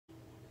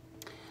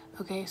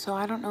Okay, so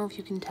I don't know if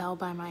you can tell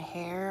by my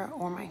hair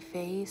or my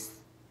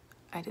face.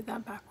 I did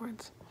that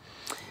backwards.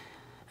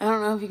 I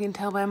don't know if you can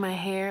tell by my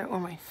hair or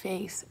my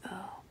face.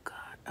 Oh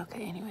God.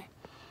 Okay, anyway.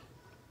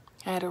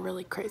 I had a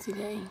really crazy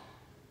day.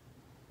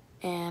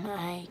 And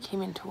I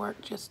came into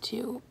work just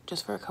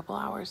for a couple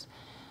hours.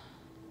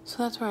 So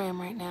that's where I am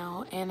right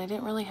now. And I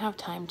didn't really have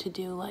time to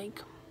do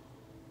like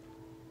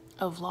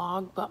a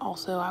vlog, but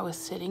also I was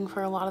sitting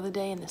for a lot of the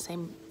day in the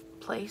same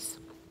place.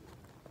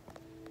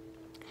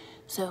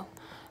 So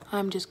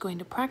I'm just going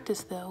to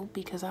practice though,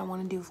 because I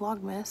want to do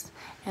Vlogmas,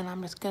 and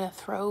I'm just gonna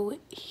throw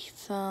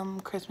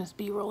some Christmas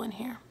B-roll in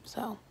here.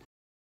 So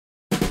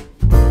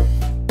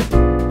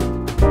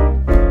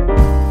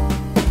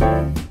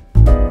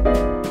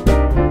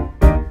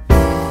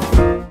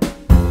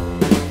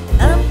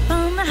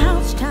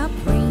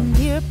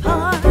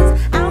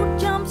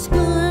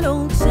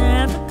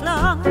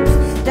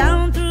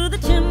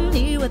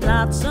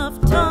lots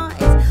of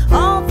toys,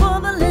 all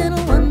for the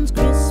little ones'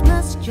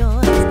 Christmas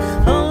joys.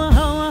 Ho,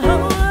 ho,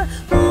 ho,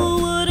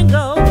 who wouldn't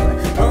go?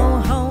 Ho,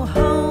 ho,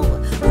 ho,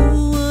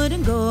 who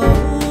wouldn't go?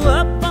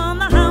 Up on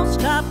the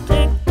housetop,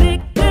 click,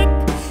 click, click,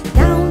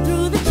 down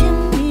through the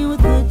chimney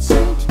with good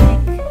Saint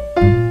Nick.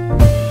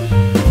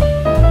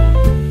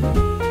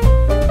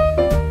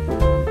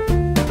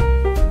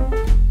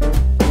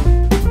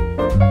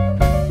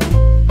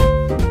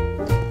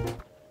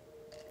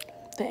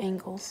 the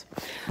angles.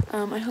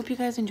 I hope you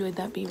guys enjoyed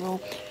that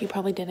B-roll. You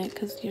probably didn't,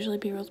 because usually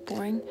B-roll's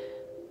boring.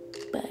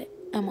 But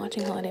I'm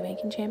watching Holiday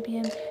Baking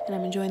Champion, and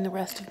I'm enjoying the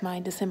rest of my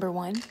December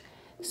 1.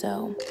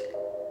 So,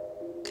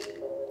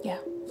 yeah,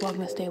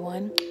 Vlogmas Day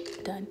 1,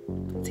 done.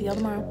 See y'all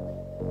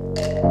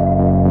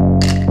tomorrow.